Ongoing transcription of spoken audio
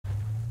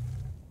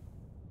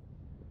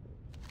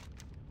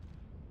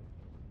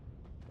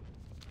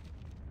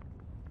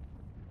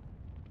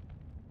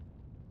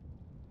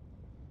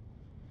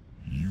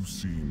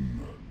seem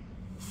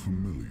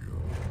familiar.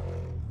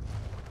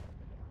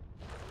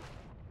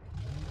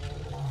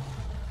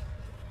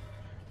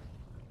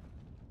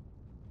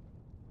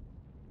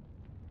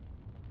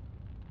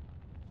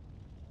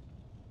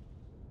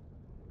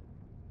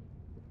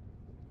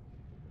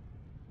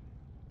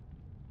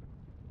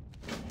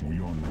 We are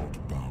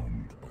not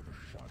bound by the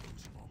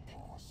shadows of our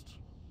past.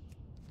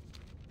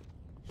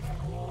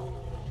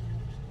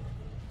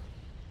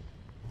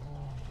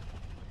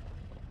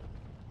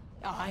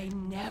 I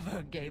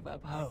never gave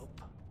up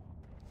hope.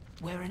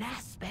 Where an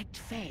aspect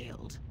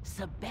failed,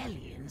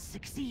 Sibelian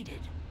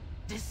succeeded.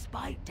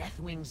 Despite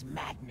Deathwing's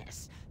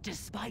madness,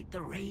 despite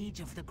the rage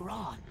of the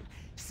Gron,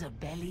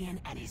 Sibelian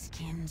and his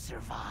kin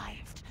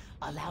survived,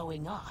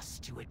 allowing us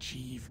to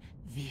achieve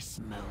this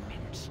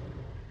moment.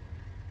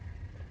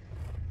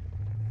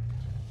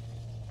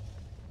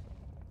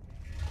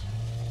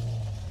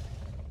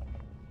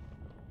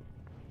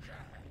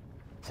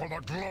 For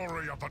the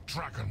glory of the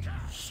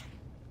dragons!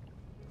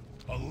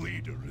 A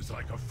leader is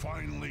like a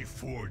finely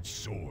forged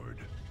sword.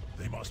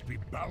 They must be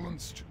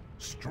balanced,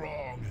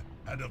 strong,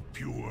 and of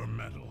pure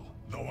metal.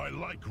 Though I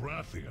like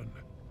Rathian,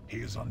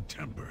 he is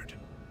untempered.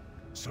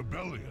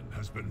 Sibelian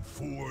has been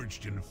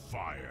forged in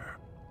fire.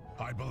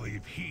 I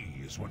believe he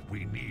is what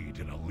we need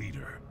in a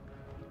leader.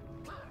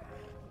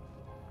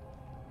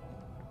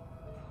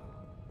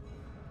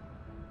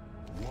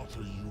 What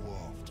are you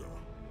after?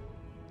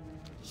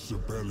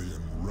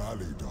 Sibelian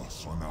rallied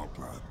us on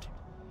Outland,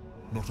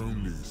 not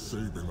only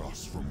saving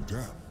us from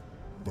death,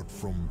 but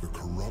from the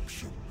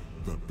corruption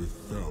that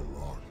befell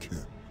our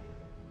kin.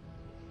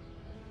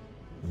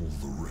 All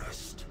the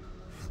rest,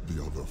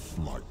 the other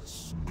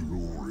flights,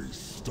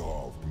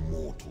 glory-starved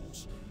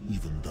mortals,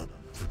 even that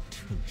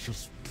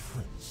pretentious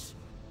prince,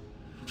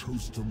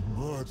 chose to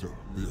murder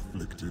the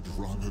afflicted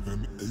rather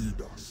than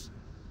aid us.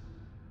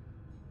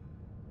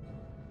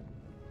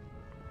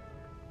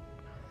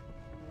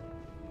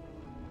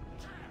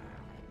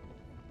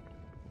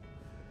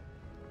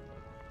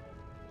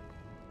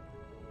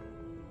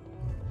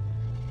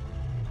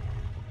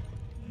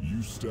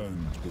 You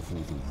stand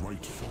before the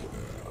rightful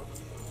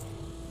heir.